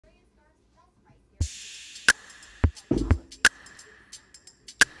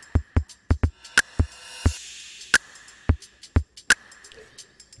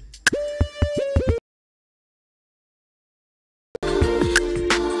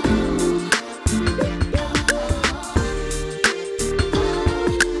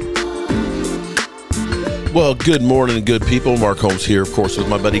Well, good morning, good people. Mark Holmes here, of course, with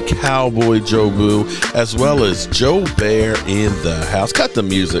my buddy Cowboy Joe Boo, as well as Joe Bear in the house. Cut the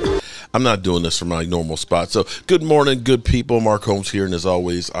music. I'm not doing this from my normal spot. So good morning, good people. Mark Holmes here. And as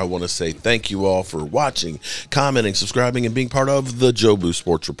always, I want to say thank you all for watching, commenting, subscribing, and being part of the Joe Boo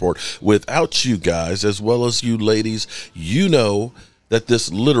Sports Report. Without you guys, as well as you ladies, you know that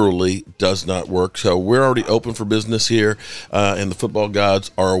this literally does not work. So we're already open for business here, and the football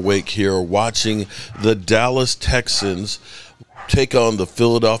gods are awake here watching the Dallas Texans take on the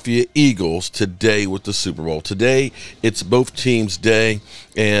Philadelphia Eagles today with the Super Bowl. Today, it's both teams' day,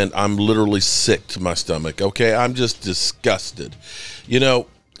 and I'm literally sick to my stomach, okay? I'm just disgusted. You know,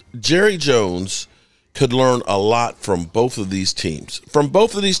 Jerry Jones could learn a lot from both of these teams,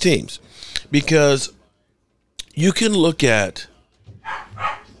 because you can look at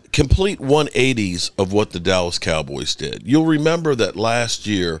complete 180s of what the Dallas Cowboys did. You'll remember that last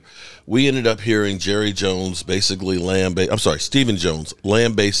year we ended up hearing Jerry Jones basically Stephen Jones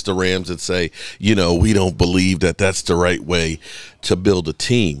lambaste the Rams and say, you know, we don't believe that that's the right way to build a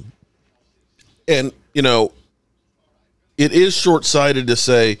team. And, you know, it is short-sighted to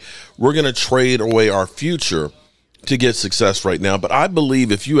say we're going to trade away our future to get success right now. But I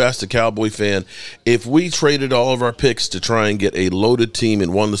believe if you ask a Cowboy fan, if we traded all of our picks to try and get a loaded team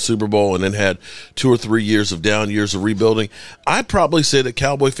and won the Super Bowl and then had 2 or 3 years of down years of rebuilding, I'd probably say that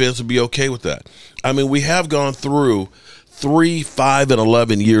Cowboy fans would be okay with that. I mean, we have gone through 3, 5, and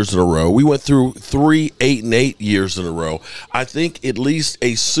 11 years in a row. We went through 3, 8, and 8 years in a row. I think at least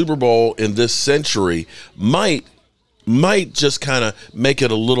a Super Bowl in this century might just kind of make it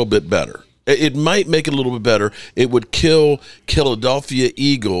a little bit better. It might make it a little bit better. It would kill Philadelphia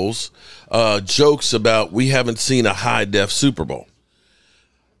Eagles jokes about we haven't seen a high-def Super Bowl.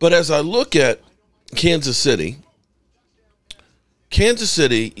 But as I look at Kansas City,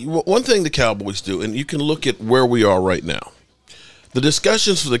 one thing the Cowboys do, and you can look at where we are right now. The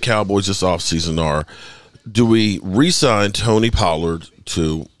discussions for the Cowboys this offseason are, do we re-sign Tony Pollard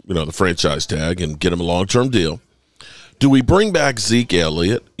to, you know, the franchise tag and get him a long-term deal? Do we bring back Zeke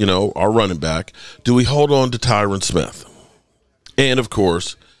Elliott, you know, our running back? Do we hold on to Tyron Smith? And, of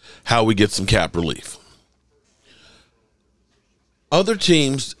course, how we get some cap relief. Other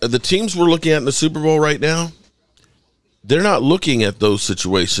teams, the teams we're looking at in the Super Bowl right now, they're not looking at those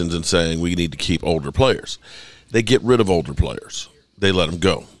situations and saying we need to keep older players. They get rid of older players. They let them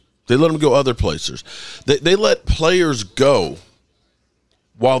go. They let them go other places. They let players go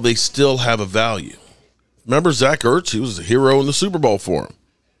while they still have a value. Remember Zach Ertz? He was a hero in the Super Bowl for him.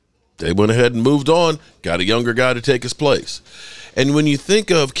 They went ahead and moved on, got a younger guy to take his place. And when you think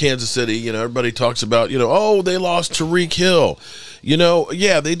of Kansas City, you know, everybody talks about, you know, oh, they lost Tyreek Hill. You know,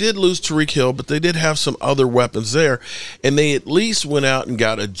 yeah, they did lose Tyreek Hill, but they did have some other weapons there. And they at least went out and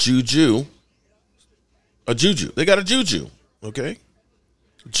got a Juju. They got a Juju, okay?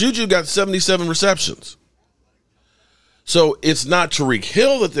 Juju got 77 receptions. So it's not Tyreek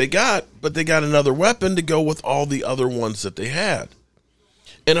Hill that they got, but they got another weapon to go with all the other ones that they had.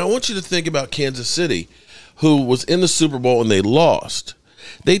 And I want you to think about Kansas City, who was in the Super Bowl and they lost.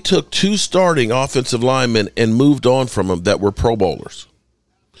 They took 2 starting offensive linemen and moved on from them that were Pro Bowlers.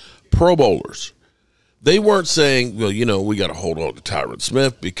 Pro Bowlers. They weren't saying, well, you know, we got to hold on to Tyron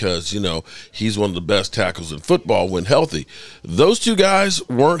Smith because, you know, he's one of the best tackles in football when healthy. Those 2 guys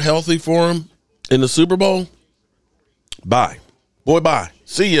weren't healthy for him in the Super Bowl. Bye. Boy, bye.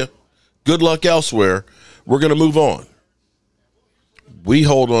 See ya. Good luck elsewhere. We're going to move on. We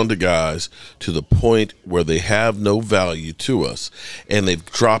hold on to guys to the point where they have no value to us, and they've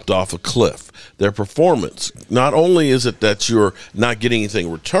dropped off a cliff. Their performance, not only is it that you're not getting anything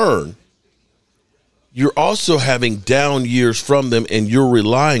in return, you're also having down years from them, and you're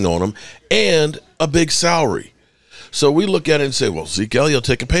relying on them, and a big salary. So we look at it and say, well, Zeke Elliott will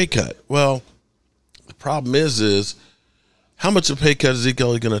take a pay cut. Well, the problem is how much of a pay cut is Zeke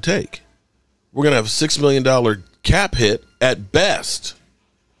Elliott going to take? We're going to have a $6 million cap hit at best.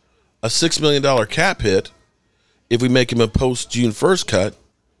 A $6 million cap hit if we make him a post-June 1st cut,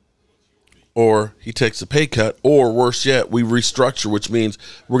 or he takes a pay cut, or worse yet, we restructure, which means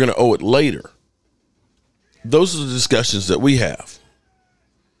we're going to owe it later. Those are the discussions that we have.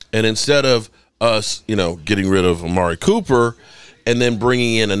 And instead of us, you know, getting rid of Amari Cooper and then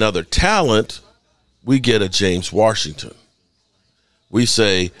bringing in another talent, we get a James Washington. We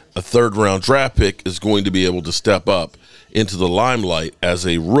say a 3rd-round draft pick is going to be able to step up into the limelight as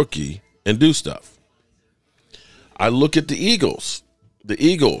a rookie and do stuff. I look at the Eagles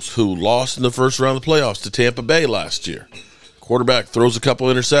who lost in the first round of the playoffs to Tampa Bay last year. Quarterback throws a couple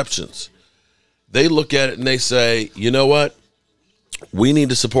interceptions. They look at it and they say, you know what? We need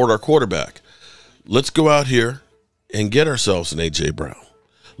to support our quarterback. let's go out here and get ourselves an A.J. Brown.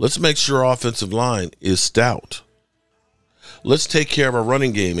 Let's make sure our offensive line is stout. Let's take care of our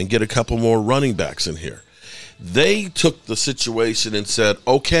running game and get a couple more running backs in here. They took the situation and said,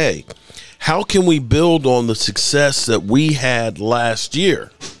 okay, how can we build on the success that we had last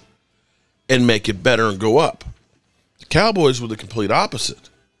year and make it better and go up? The Cowboys were the complete opposite.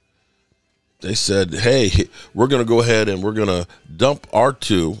 They said, hey, we're going to go ahead and we're going to dump our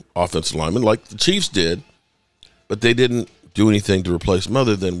 2 offensive linemen like the Chiefs did, but they didn't do anything to replace them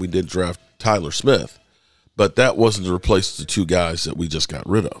other than we did draft Tyler Smith. But that wasn't to replace the 2 guys that we just got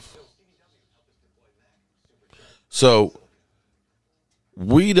rid of. So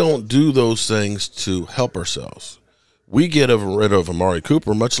we don't do those things to help ourselves. We get rid of Amari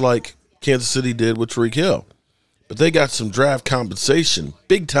Cooper, much like Kansas City did with Tyreek Hill. But they got some draft compensation,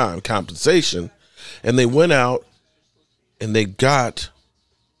 big-time compensation, and they went out and they got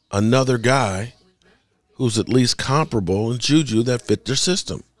another guy who's at least comparable in Juju that fit their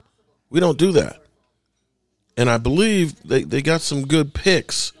system. We don't do that. And I believe they got some good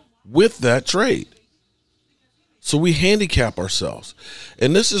picks with that trade. So we handicap ourselves.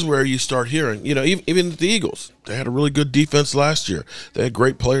 And this is where you start hearing, even the Eagles, they had a really good defense last year. They had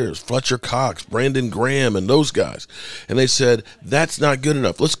great players, Fletcher Cox, Brandon Graham, and those guys. And they said, that's not good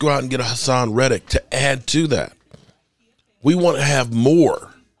enough. Let's go out and get a Hassan Reddick to add to that. We want to have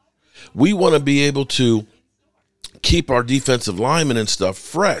more. We want to be able to keep our defensive linemen and stuff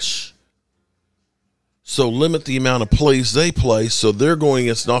fresh. So limit the amount of plays they play so they're going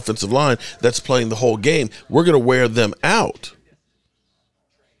against an offensive line that's playing the whole game. We're going to wear them out.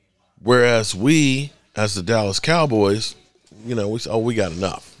 Whereas we, as the Dallas Cowboys, we got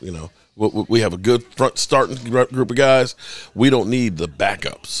enough. We have a good front starting group of guys. We don't need the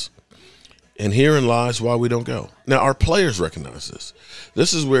backups. And herein lies why we don't go. Now, our players recognize this.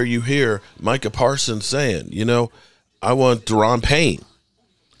 This is where you hear Micah Parsons saying, I want Daron Payne.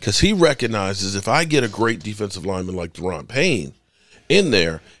 Because he recognizes if I get a great defensive lineman like Daron Payne in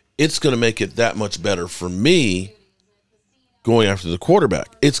there, it's going to make it that much better for me going after the quarterback.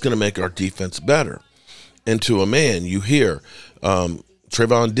 It's going to make our defense better. And to a man, you hear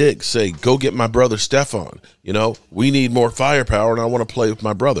Trayvon Diggs say, go get my brother Stephon. We need more firepower, and I want to play with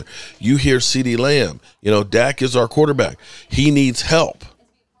my brother. You hear CeeDee Lamb. Dak is our quarterback. He needs help.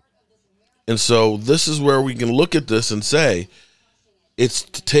 And so this is where we can look at this and say, it's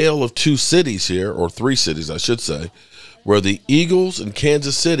the tale of 2 cities here, or 3 cities, I should say, where the Eagles and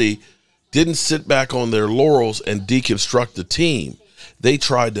Kansas City didn't sit back on their laurels and deconstruct the team. They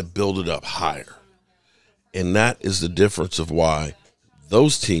tried to build it up higher. And that is the difference of why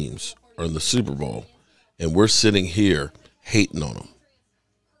those teams are in the Super Bowl, and we're sitting here hating on them.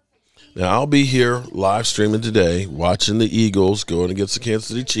 Now, I'll be here live streaming today, watching the Eagles going against the Kansas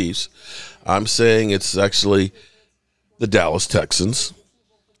City Chiefs. I'm saying it's actually the Dallas Texans,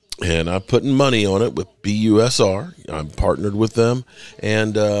 and I'm putting money on it with BUSR. I'm partnered with them,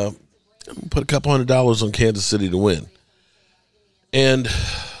 and I'm going to put a couple $100 on Kansas City to win. And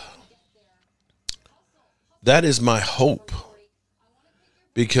that is my hope,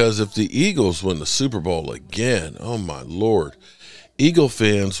 because if the Eagles win the Super Bowl again, oh my Lord, Eagle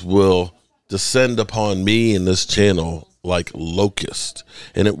fans will descend upon me and this channel like locusts,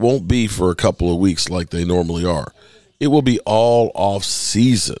 and it won't be for a couple of weeks like they normally are. It will be all off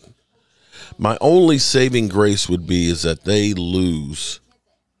season. My only saving grace would be is that they lose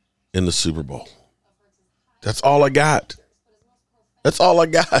in the Super Bowl. That's all I got. That's all I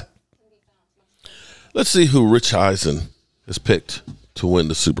got. Let's see who Rich Eisen has picked to win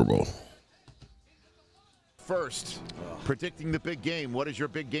the Super Bowl. First, predicting the big game. What is your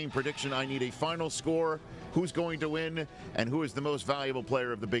big game prediction? I need a final score. Who's going to win, and who is the most valuable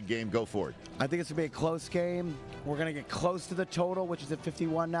player of the big game? Go for it. I think it's going to be a close game. We're going to get close to the total, which is at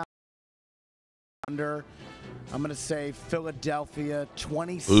 51 now. Under, I'm going to say Philadelphia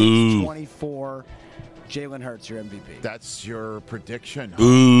 26-24. Jalen Hurts, your MVP. That's your prediction.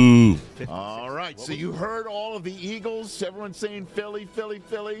 Ooh. All right, so you heard all of the Eagles. Everyone's saying Philly, Philly,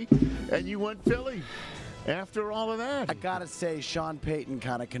 Philly, and you went Philly after all of that. I got to say, Sean Payton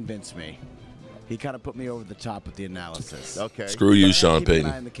kind of convinced me. He kind of put me over the top with the analysis. Okay. Screw you, Sean Payton. Keep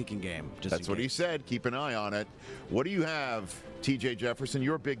an eye on the kicking game. That's what he said. Keep an eye on it. What do you have, T.J. Jefferson,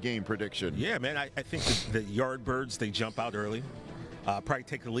 your big game prediction? Yeah, man, I think the Yardbirds, they jump out early. Probably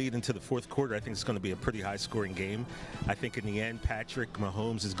take the lead into the fourth quarter. I think it's going to be a pretty high-scoring game. I think in the end, Patrick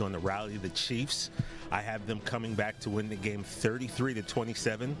Mahomes is going to rally the Chiefs. I have them coming back to win the game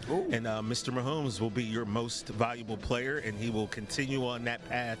 33-27. And Mr. Mahomes will be your most valuable player, and he will continue on that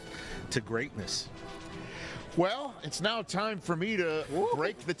path to greatness. Well, it's now time for me to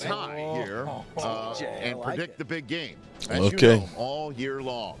break the tie here and predict the big game. As you know, all year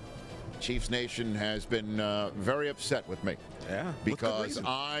long, Chiefs Nation has been very upset with me. Yeah, because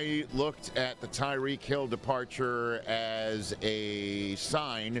I looked at the Tyreek Hill departure as a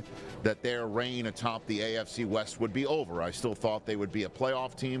sign that their reign atop the AFC West would be over. I still thought they would be a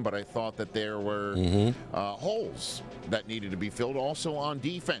playoff team, but I thought that there were holes that needed to be filled also on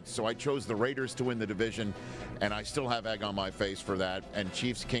defense. So I chose the Raiders to win the division, and I still have egg on my face for that. And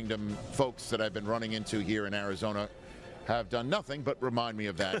Chiefs Kingdom folks that I've been running into here in Arizona have done nothing but remind me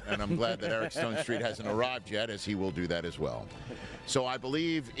of that, and I'm glad that Eric Stone Street hasn't arrived yet, as he will do that as well. So I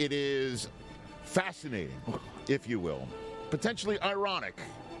believe it is fascinating, if you will, potentially ironic,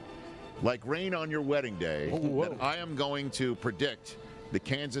 like rain on your wedding day, that I am going to predict the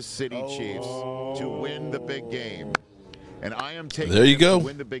Kansas City Chiefs to win the big game. And I am taking them to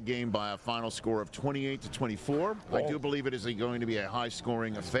win the big game by a final score of 28-24. I do believe it is going to be a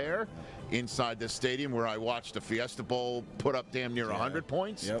high-scoring affair inside this stadium, where I watched the Fiesta Bowl put up damn near 100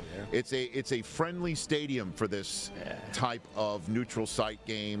 points. It's a friendly stadium for this type of neutral site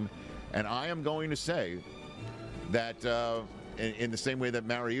game, and I am going to say that in the same way that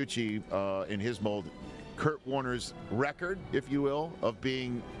Mariucci in his mold, Kurt Warner's record, if you will, of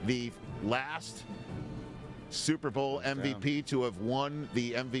being the last Super Bowl MVP to have won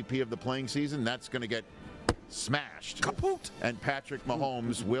the MVP of the playing season, that's going to get smashed. Kaput. And Patrick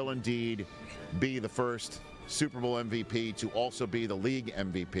Mahomes will indeed be the first Super Bowl MVP to also be the league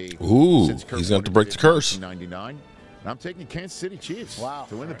MVP. Ooh, he's going to have to break the curse. 1999. And I'm taking Kansas City Chiefs to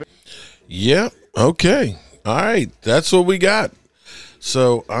win the big. Yeah, okay. All right, that's what we got.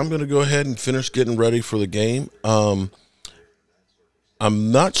 So I'm going to go ahead and finish getting ready for the game.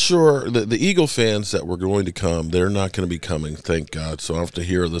 I'm not sure that the Eagle fans that were going to come, they're not going to be coming, thank God. So I have to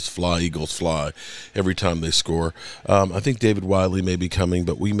hear this fly, Eagles fly, every time they score. I think David Wiley may be coming,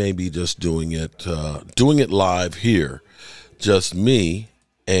 but we may be just doing it live here, just me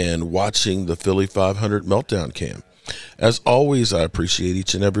and watching the Philly 500 Meltdown Cam. As always, I appreciate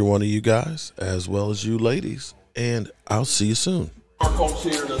each and every one of you guys, as well as you ladies, and I'll see you soon. Our coach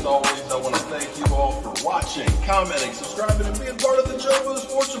here, and as always, I want to thank you all for watching, commenting, subscribing, and being part of the Joe for the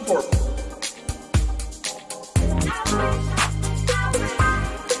Sports Report.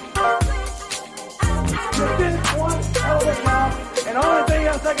 You did one hell of a job, and the only thing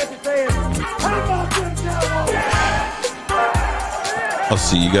else I got to say is, how about them Cowboys? I'll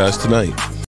see you guys tonight.